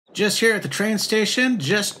Just here at the train station,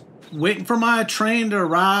 just waiting for my train to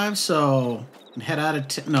arrive, so head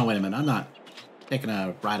out of no, wait a minute, I'm not taking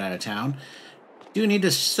a ride out of town. Do need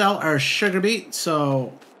to sell our sugar beet,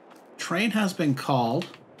 so train has been called.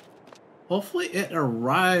 Hopefully it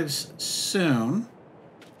arrives soon.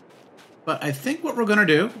 But I think what we're going to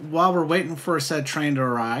do while we're waiting for said train to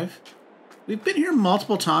arrive, we've been here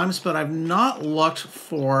multiple times, but I've not looked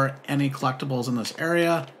for any collectibles in this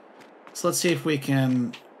area. So let's see if we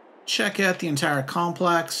can check out the entire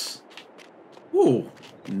complex. Ooh,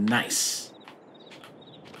 nice.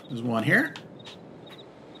 There's one here.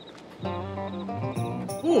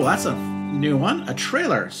 Ooh, that's a new one. A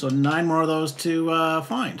trailer. So 9 more of those to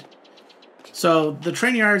find. So the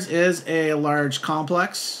train yards is a large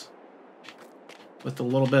complex with a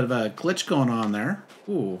little bit of a glitch going on there.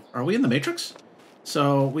 Ooh, are we in the Matrix?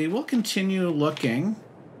 So we will continue looking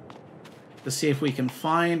to see if we can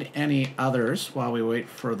find any others while we wait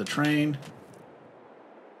for the train.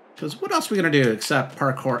 Because what else are we going to do except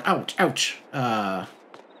parkour? Ouch, ouch.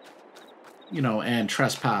 You know, and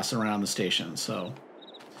trespass around the station. So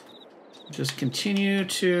just continue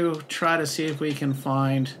to try to see if we can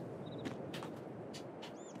find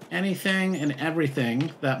anything and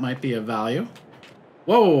everything that might be of value.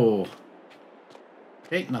 Whoa!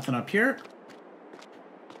 Okay, nothing up here.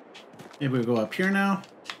 Maybe we go up here now.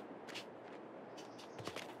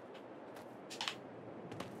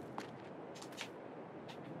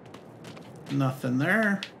 Nothing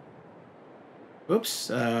there. Oops,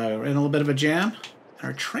 we're in a little bit of a jam.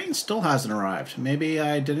 Our train still hasn't arrived. Maybe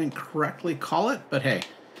I didn't correctly call it, but hey.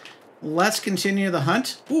 Let's continue the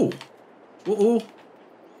hunt. Ooh. Ooh, ooh.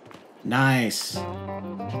 Nice.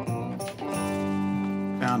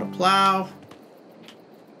 Found a plow.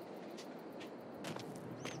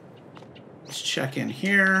 Let's check in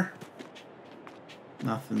here.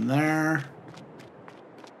 Nothing there.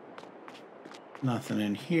 Nothing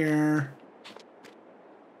in here.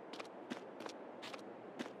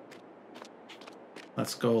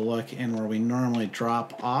 Let's go look in where we normally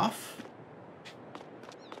drop off.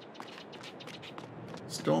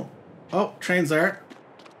 Still. Oh, train's there.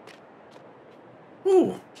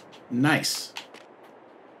 Ooh, nice.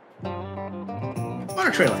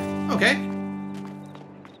 Water trailer. Okay.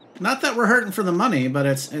 Not that we're hurting for the money, but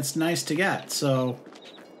it's nice to get. So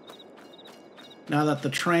now that the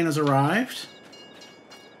train has arrived,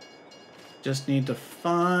 just need to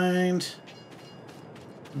find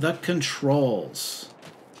the controls.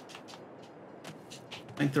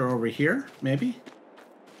 I think they're over here, maybe.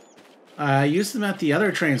 I used them at the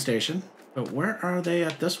other train station, but where are they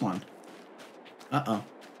at this one? Uh-oh.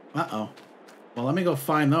 Uh-oh. Well, let me go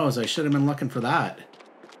find those. I should have been looking for that.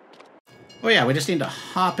 Oh yeah, we just need to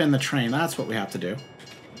hop in the train. That's what we have to do.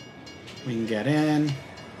 We can get in.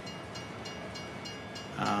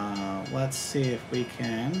 Let's see if we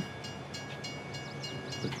can...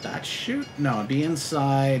 Did that shoot? No, it'd be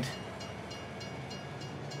inside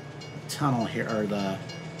the tunnel here, or the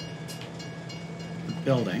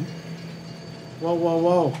building. Whoa, whoa,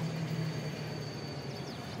 whoa.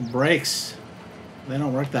 Brakes. They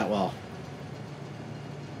don't work that well.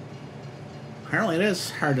 Apparently it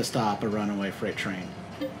is hard to stop a runaway freight train.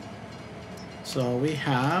 So we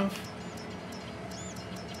have...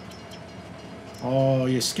 Oh,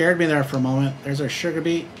 you scared me there for a moment. There's our sugar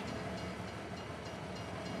beet.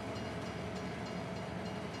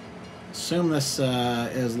 Assume this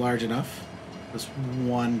is large enough. This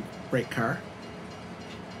one freight car.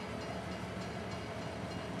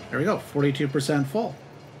 There we go, 42% full.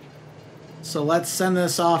 So let's send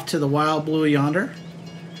this off to the wild blue yonder.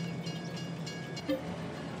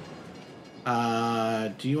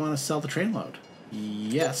 Do you want to sell the train load?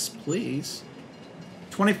 Yes, please.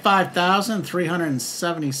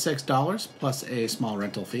 $25,376 plus a small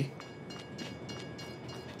rental fee.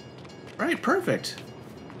 All right, perfect.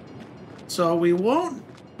 So we won't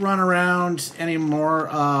run around any more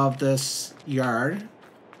of this yard.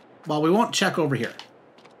 Well, we won't check over here.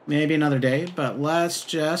 Maybe another day, but let's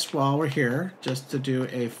just, while we're here, just to do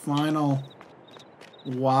a final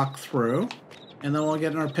walk through, and then we'll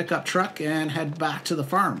get in our pickup truck and head back to the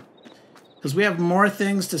farm. Because we have more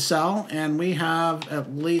things to sell, and we have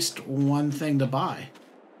at least one thing to buy.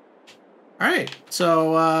 All right,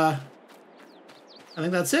 so I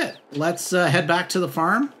think that's it. Let's head back to the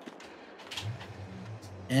farm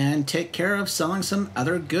and take care of selling some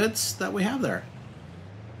other goods that we have there.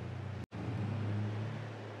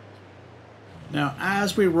 Now,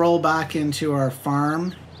 as we roll back into our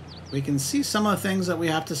farm, we can see some of the things that we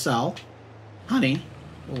have to sell. Honey,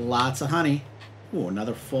 lots of honey. Ooh,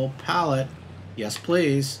 another full pallet. Yes,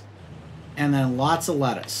 please. And then lots of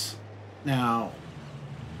lettuce. Now,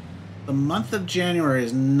 the month of January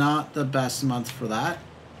is not the best month for that.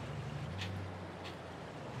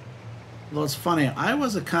 Although it's funny, I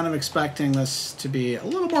was kind of expecting this to be a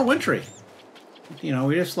little more wintry. You know,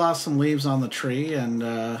 we just lost some leaves on the tree, and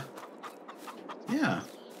yeah,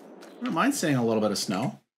 I don't mind seeing a little bit of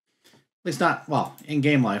snow. At least not, well, in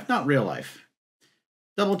game life, not real life.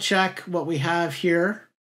 Double check what we have here.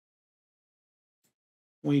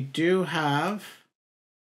 We do have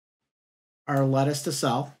our lettuce to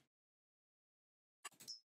sell.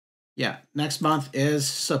 Yeah, next month is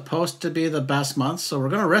supposed to be the best month, so we're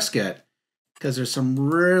going to risk it because there's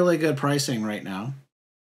some really good pricing right now.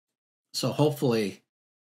 So hopefully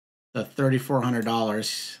the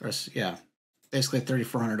 $3,400, or yeah, basically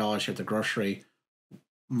 $3,400 here at the grocery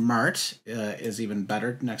mart is even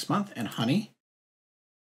better next month. And honey,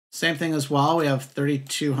 same thing as well. We have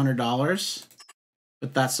 $3,200,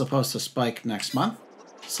 but that's supposed to spike next month.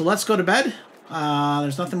 So let's go to bed.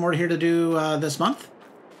 There's nothing more here to do this month.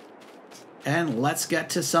 And let's get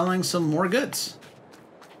to selling some more goods.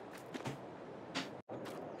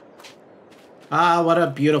 Ah, what a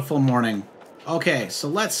beautiful morning. Okay, so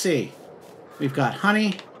let's see. We've got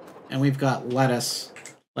honey and we've got lettuce.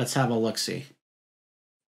 Let's have a look-see.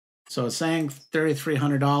 So it's saying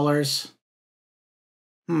 $3,300.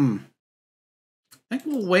 I think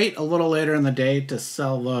we'll wait a little later in the day to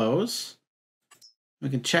sell those. We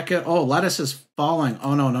can check it. Oh, lettuce is falling.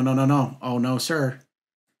 Oh, no, no, no, no, no. Oh, no, sir.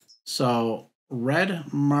 So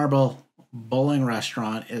Red Marble Bowling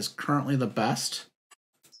Restaurant is currently the best.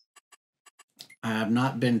 I have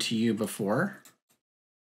not been to you before.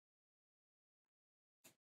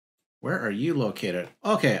 Where are you located?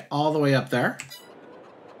 Okay, all the way up there.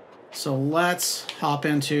 So let's hop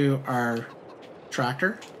into our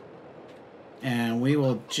tractor and we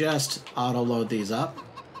will just auto load these up.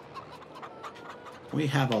 We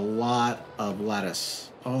have a lot of lettuce.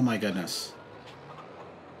 Oh my goodness.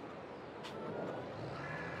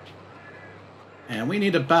 And we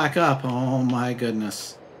need to back up. Oh my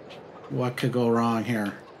goodness. What could go wrong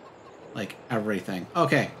here? Like everything.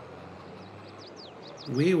 Okay.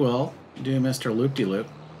 We will do Mr. Loop-de-Loop,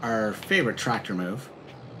 our favorite tractor move.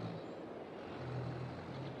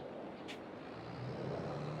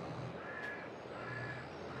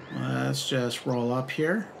 Let's just roll up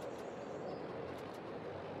here.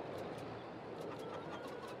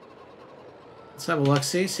 Let's have a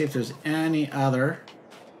look-see, see if there's any other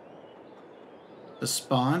to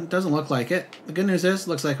spawn. Doesn't look like it. The good news is,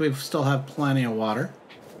 looks like we still have plenty of water.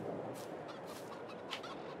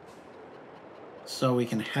 So we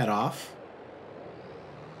can head off.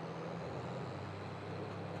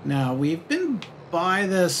 Now, we've been by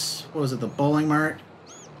this, what was it, the bowling mart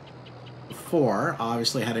before,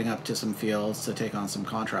 obviously heading up to some fields to take on some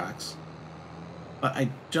contracts. But I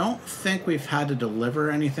don't think we've had to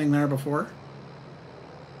deliver anything there before.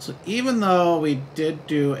 So even though we did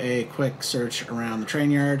do a quick search around the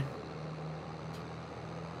train yard,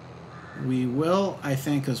 we will, I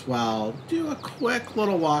think as well, do a quick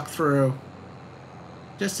little walkthrough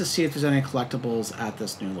just to see if there's any collectibles at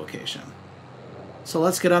this new location. So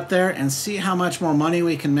let's get up there and see how much more money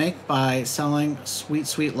we can make by selling sweet,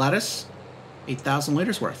 sweet lettuce, 8,000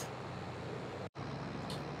 liters worth.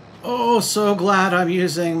 Oh, so glad I'm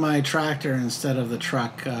using my tractor instead of the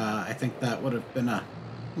truck. I think that would have been a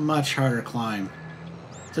much harder climb.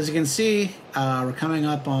 So as you can see, we're coming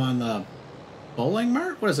up on the bowling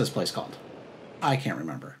mart. What is this place called? I can't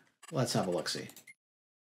remember. Let's have a look-see.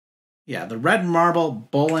 Yeah, the Red Marble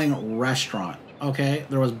Bowling Restaurant. Okay,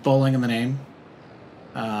 there was bowling in the name.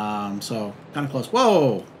 So kind of close.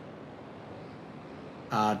 Whoa!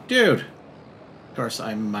 Dude. Of course,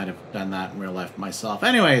 I might have done that in real life myself.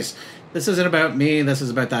 Anyways, this isn't about me. This is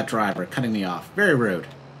about that driver cutting me off. Very rude.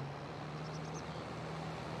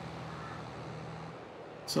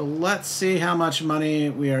 So let's see how much money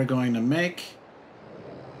we are going to make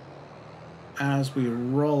as we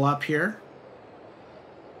roll up here.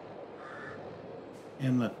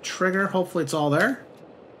 And the trigger, hopefully it's all there.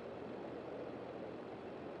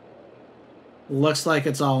 Looks like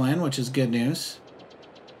it's all in, which is good news.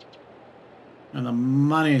 And the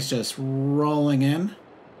money's just rolling in.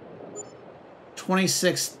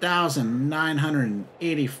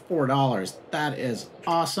 $26,984. That is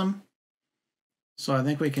awesome. So I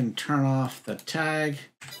think we can turn off the tag.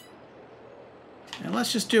 And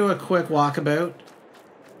let's just do a quick walkabout.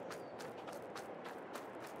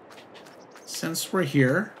 Since we're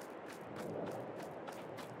here,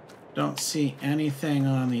 don't see anything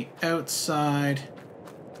on the outside.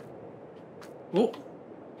 Oh.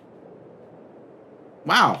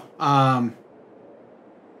 Wow.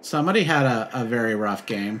 Somebody had a very rough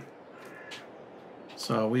game.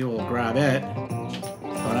 So we will grab it.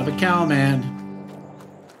 Don't have a cow, man.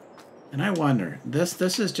 And I wonder,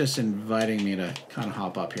 this is just inviting me to kind of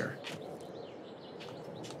hop up here.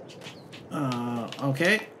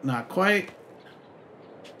 Okay, not quite.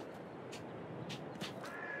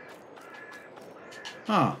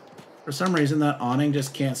 Huh. For some reason, that awning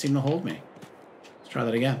just can't seem to hold me. Let's try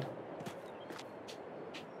that again.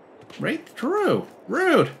 Right through.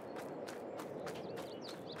 Rude.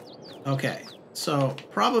 Okay, so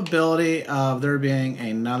probability of there being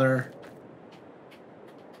another...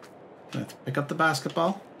 Let's pick up the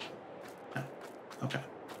basketball. Yeah. Okay.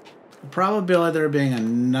 The probability of there being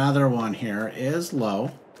another one here is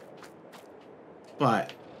low,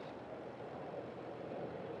 but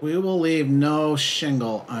we will leave no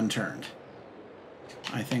shingle unturned.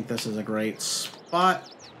 I think this is a great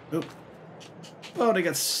spot. Oop. Oh, to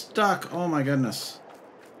get stuck. Oh my goodness.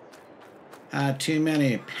 Had too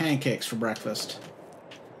many pancakes for breakfast.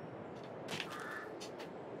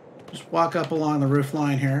 Just walk up along the roof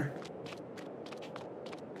line here.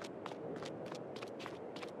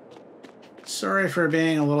 Sorry for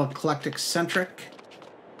being a little eclectic-centric,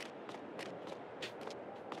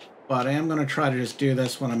 but I am going to try to just do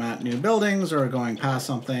this when I'm at new buildings or going past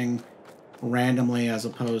something randomly as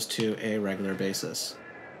opposed to a regular basis.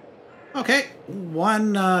 Okay,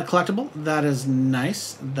 one collectible. That is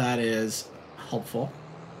nice. That is helpful.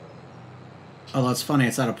 Although it's funny,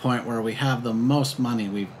 it's at a point where we have the most money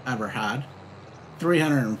we've ever had.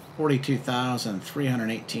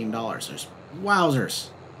 $342,318. There's wowzers.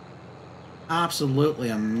 Absolutely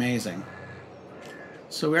amazing.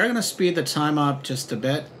 So we are going to speed the time up just a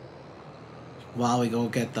bit while we go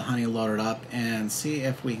get the honey loaded up and see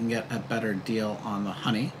if we can get a better deal on the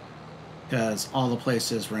honey, because all the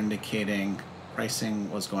places were indicating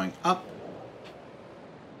pricing was going up,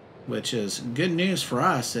 which is good news for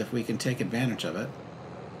us if we can take advantage of it.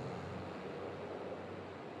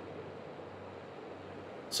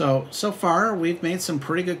 So far we've made some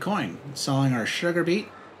pretty good coin selling our sugar beet.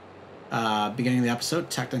 Beginning of the episode,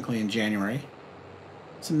 technically in January.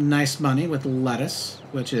 Some nice money with lettuce,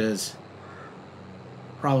 which is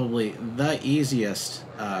probably the easiest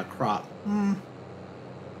crop.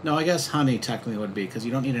 No, I guess honey technically would be, because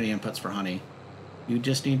you don't need any inputs for honey. You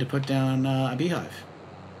just need to put down a beehive.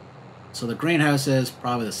 So the greenhouse is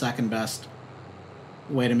probably the second best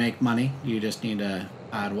way to make money. You just need to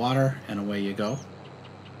add water and away you go.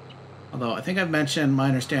 Although I think I've mentioned my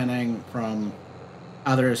understanding from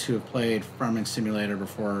others who have played Farming Simulator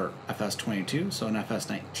before FS22, so in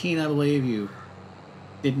FS19 I believe you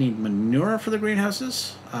did need manure for the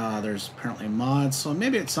greenhouses. There's apparently mods, so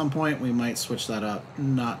maybe at some point we might switch that up.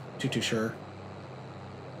 Not too sure.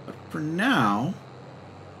 But for now,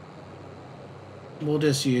 we'll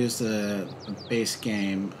just use the base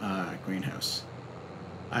game greenhouse.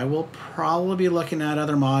 I will probably be looking at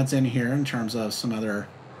other mods in here in terms of some other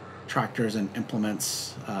tractors and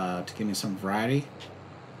implements to give me some variety,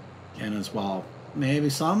 and as well maybe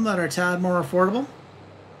some that are a tad more affordable.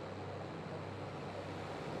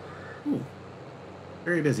 Ooh,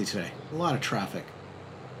 very busy today, a lot of traffic.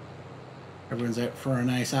 Everyone's out for a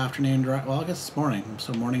nice afternoon drive. Well, I guess it's morning,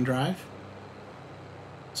 so morning drive.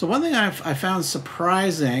 So one thing I found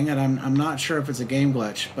surprising, and I'm not sure if it's a game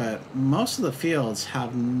glitch, but most of the fields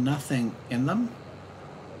have nothing in them.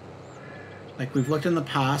 Like we've looked in the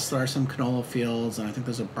past, there are some canola fields, and I think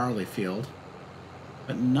there's a barley field,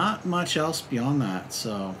 but not much else beyond that.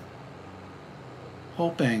 So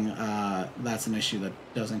hoping that's an issue that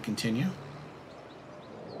doesn't continue.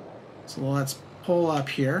 So let's pull up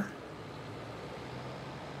here.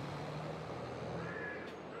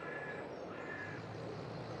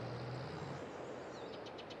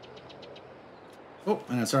 Oh,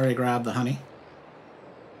 and it's already grabbed the honey.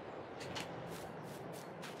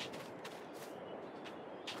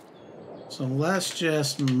 So let's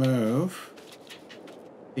just move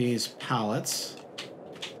these pallets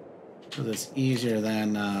because it's easier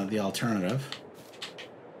than the alternative.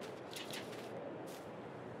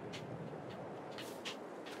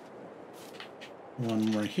 One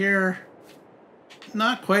more here.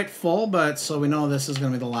 Not quite full, but so we know this is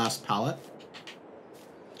going to be the last pallet.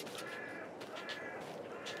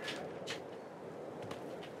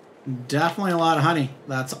 Definitely a lot of honey.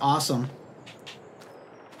 That's awesome.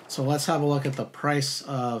 So let's have a look at the price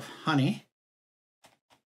of honey.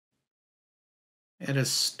 It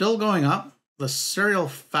is still going up. The cereal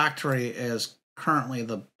factory is currently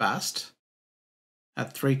the best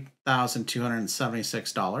at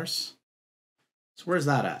 $3,276. So where's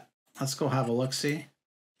that at? Let's go have a look-see.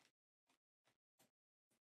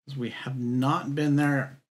 We have not been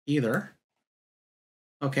there either.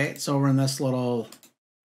 Okay, so we're in this little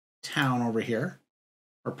town over here,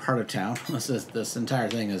 or part of town. This entire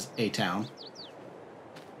thing is a town.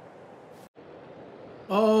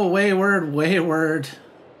 Oh, wayward, wayward.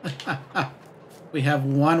 We have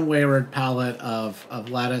one wayward pallet of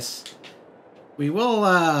lettuce. We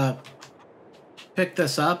will pick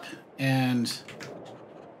this up and...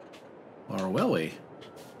 Or will we?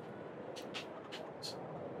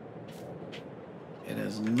 It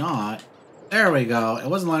is not. There we go. It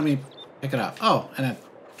wasn't letting me pick it up. Oh, and it...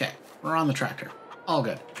 Okay, we're on the tractor. All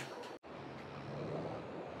good.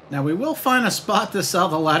 Now we will find a spot to sell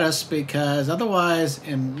the lettuce because otherwise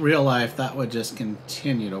in real life that would just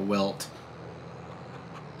continue to wilt.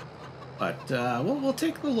 But we'll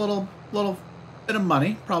take the little bit of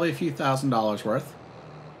money, probably a few $1,000s worth.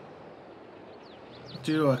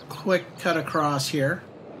 Do a quick cut across here.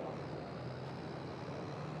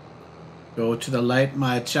 Go to the light,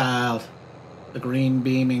 my child. The green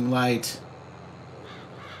beaming light.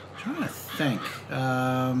 I'm trying to think.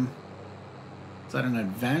 Is that an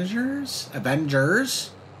Avengers?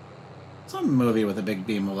 Avengers? Some movie with a big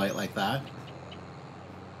beam of light like that.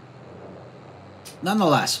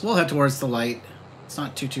 Nonetheless, we'll head towards the light. It's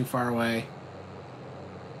not too far away.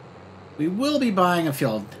 We will be buying a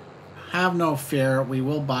field. Have no fear. We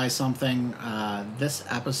will buy something this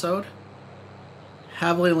episode.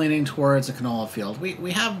 Heavily leaning towards a canola field.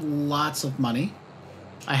 We have lots of money.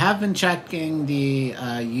 I have been checking the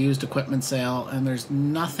used equipment sale, and there's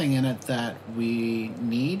nothing in it that we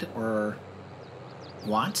need or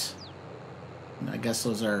want. I guess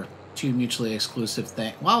those are two mutually exclusive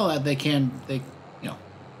things. Well, they you know,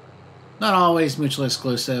 not always mutually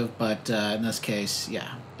exclusive, but in this case,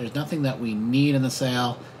 yeah, there's nothing that we need in the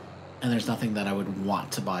sale, and there's nothing that I would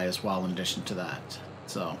want to buy as well in addition to that.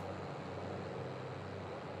 So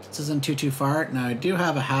this isn't too far. Now I do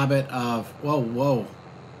have a habit of whoa.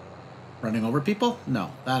 Running over people?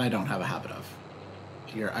 No, that I don't have a habit of.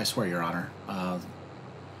 I swear, Your Honor.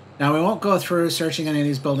 Now, we won't go through searching any of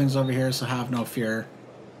these buildings over here, so have no fear.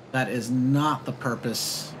 That is not the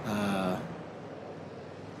purpose,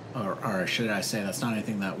 or should I say, that's not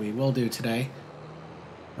anything that we will do today.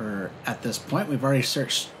 Or at this point, we've already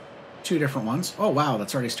searched 2 different ones. Oh, wow,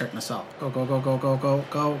 that's already starting to sell. Go, go, go, go, go, go,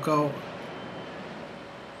 go, go.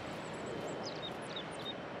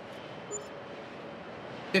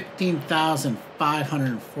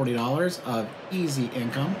 $15,540 of easy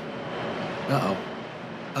income. Uh-oh.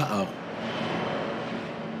 Uh-oh.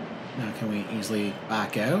 Now can we easily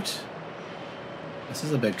back out? This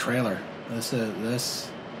is a big trailer. This.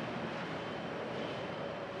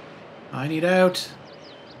 I need out.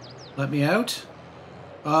 Let me out.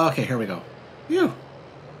 Okay, here we go. Phew.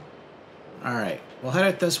 Alright, we'll head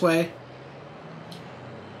it this way.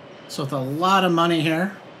 So with a lot of money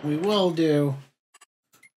here, we will do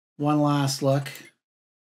one last look.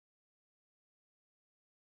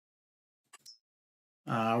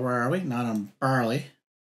 Where are we? Not on barley.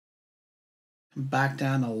 Back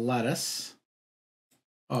down to lettuce.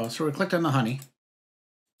 Oh, so we clicked on the honey.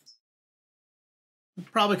 We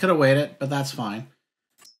probably could have waited, but that's fine.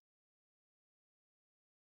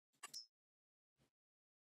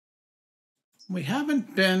 We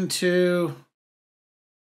haven't been to...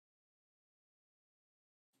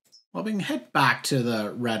 Well, we can head back to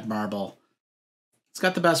the red marble. It's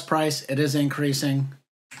got the best price. It is increasing.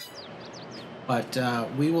 But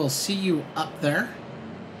we will see you up there.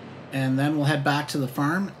 And then we'll head back to the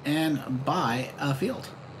farm and buy a field.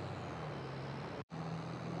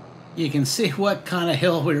 You can see what kind of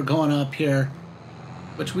hill we were going up here,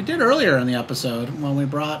 which we did earlier in the episode when we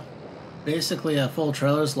brought basically a full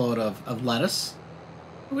trailer's load of lettuce.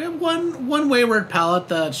 We have one wayward pallet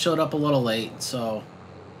that showed up a little late, so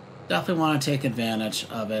definitely want to take advantage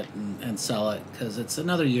of it and sell it because it's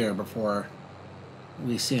another year before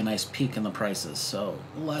we see a nice peak in the prices. So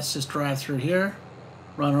let's just drive through here,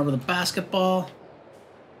 run over the basketball,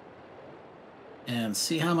 and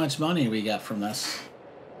see how much money we get from this.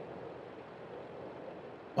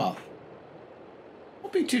 Well,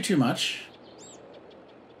 won't be too much.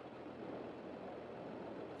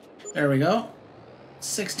 There we go.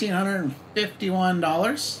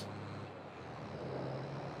 $1,651.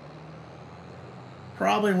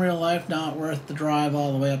 Probably in real life not worth the drive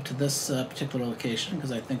all the way up to this particular location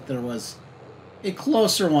because I think there was a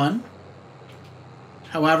closer one.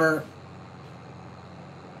 However,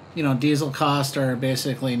 you know, diesel costs are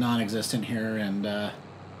basically non-existent here, and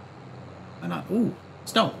why not? Ooh,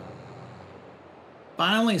 snow.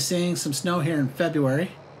 Finally seeing some snow here in February.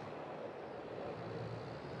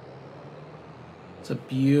 It's a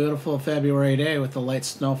beautiful February day with the light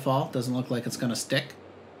snowfall. Doesn't look like it's going to stick.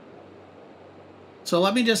 So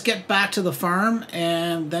let me just get back to the farm,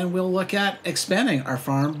 and then we'll look at expanding our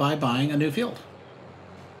farm by buying a new field.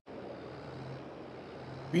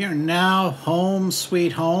 We are now home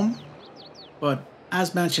sweet home, but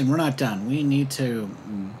as mentioned, we're not done. We need to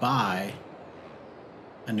buy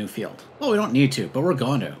a new field. Well, we don't need to, but we're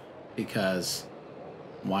going to, because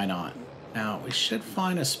why not? Now, we should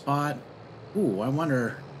find a spot. Ooh, I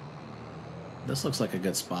wonder, this looks like a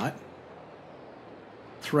good spot.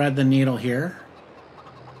 Thread the needle here.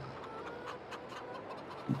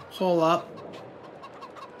 Pull up.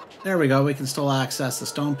 There we go. We can still access the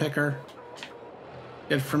stone picker.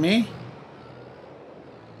 Good for me.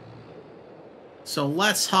 So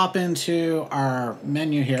let's hop into our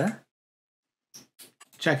menu here.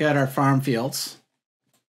 Check out our farm fields.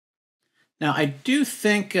 Now, I do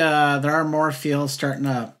think there are more fields starting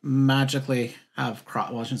to magically have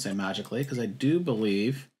crop. Well, I shouldn't say magically, because I do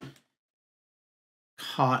believe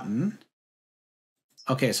cotton.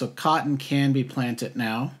 Okay, so cotton can be planted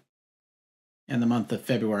now in the month of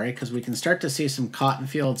February, because we can start to see some cotton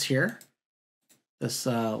fields here. This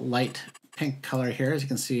light pink color here, as you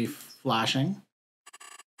can see, flashing.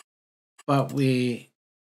 But we...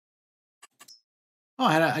 Oh,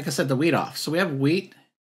 I had, like I said, the wheat off. So we have wheat,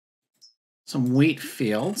 some wheat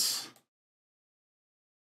fields.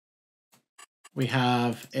 We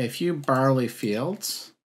have a few barley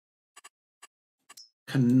fields.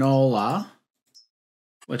 Canola,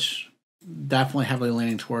 which definitely heavily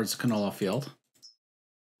leaning towards the canola field.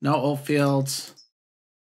 No oat fields,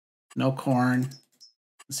 no corn.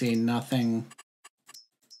 See, nothing.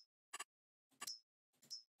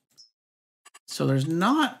 So there's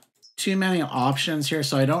not too many options here,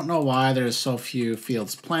 so I don't know why there's so few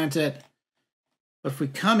fields planted. But if we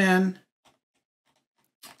come in,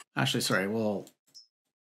 actually, sorry, we'll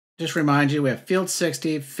just remind you, we have field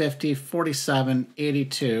 60, 50, 47,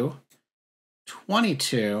 82,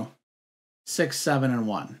 22, 6, 7, and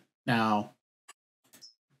 1. Now,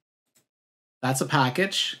 that's a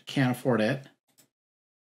package. Can't afford it.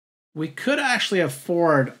 We could actually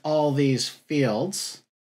afford all these fields.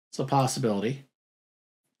 It's a possibility.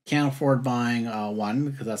 Can't afford buying one,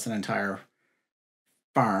 because that's an entire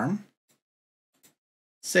farm.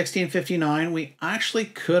 1659, we actually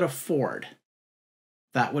could afford.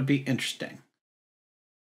 That would be interesting.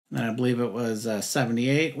 And then I believe it was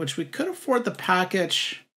 78, which we could afford the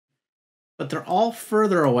package, but they're all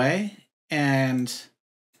further away. And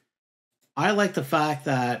I like the fact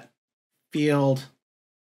that field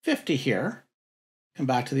 50 here, come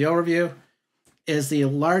back to the overview, is the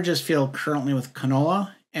largest field currently with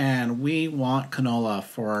canola. And we want canola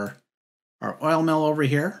for our oil mill over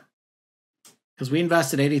here, because we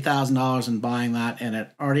invested $80,000 in buying that, and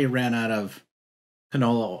it already ran out of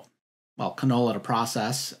canola, well, canola to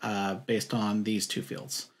process based on these two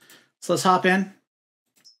fields. So let's hop in.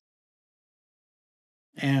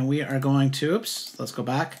 And we are going to, oops, let's go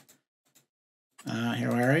back. Here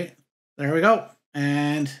we are. There we go.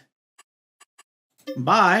 And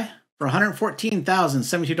buy for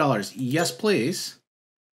 $114,072. Yes, please.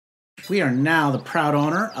 We are now the proud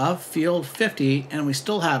owner of Field 50, and we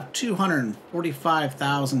still have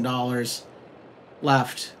 $245,000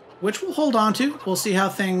 left, which we'll hold on to. We'll see how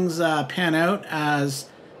things pan out as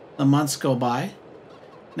the months go by.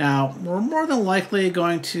 Now, we're more than likely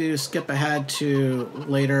going to skip ahead to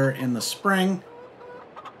later in the spring,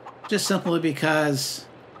 just simply because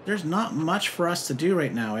there's not much for us to do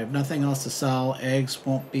right now. We have nothing else to sell. Eggs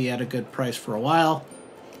won't be at a good price for a while.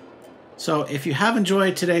 So if you have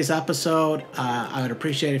enjoyed today's episode, I would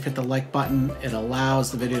appreciate it if you hit the like button. It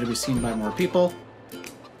allows the video to be seen by more people.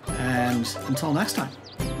 And until next time,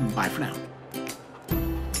 bye for now.